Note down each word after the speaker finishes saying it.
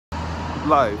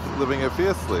life, living it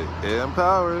fiercely,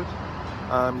 empowered.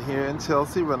 I'm here in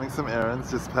Chelsea running some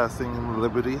errands, just passing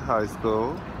Liberty High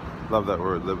School. Love that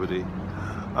word, Liberty.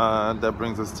 And that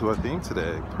brings us to our theme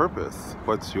today, purpose,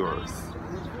 what's yours?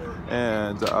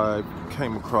 And I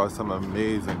came across some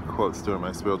amazing quotes during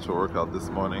my spiritual workout this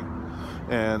morning.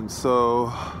 And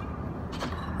so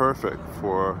perfect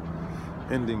for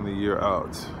ending the year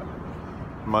out.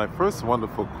 My first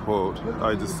wonderful quote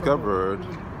I discovered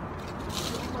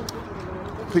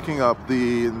picking up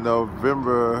the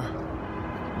November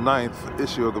 9th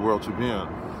issue of the World Tribune.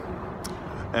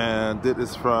 And it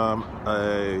is from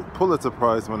a Pulitzer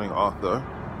Prize winning author,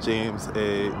 James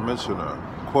A. Michener.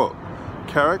 Quote,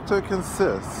 "Character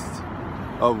consists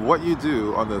of what you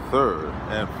do on the third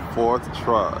and fourth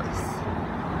tries."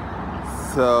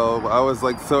 So I was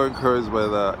like so encouraged by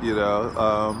that,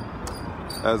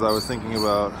 as I was thinking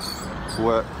about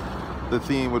what the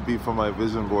theme would be for my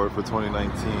vision board for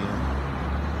 2019.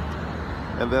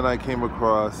 And then I came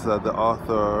across the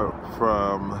author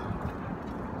from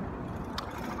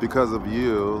Because of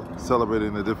You,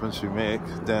 Celebrating the Difference You Make,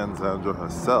 Dan Zandra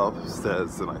herself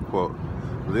says, and I quote,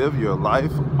 "Live your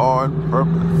life on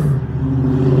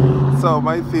purpose." So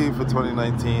my theme for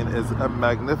 2019 is a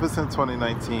magnificent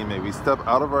 2019. May we step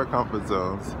out of our comfort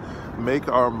zones,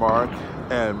 make our mark,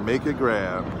 and make it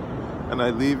grand. And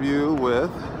I leave you with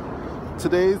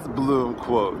today's Bloom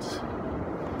quote.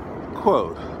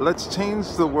 Quote, "Let's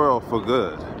change the world for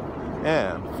good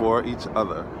and for each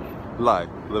other. Life,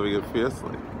 living it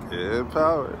fiercely,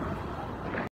 empowered."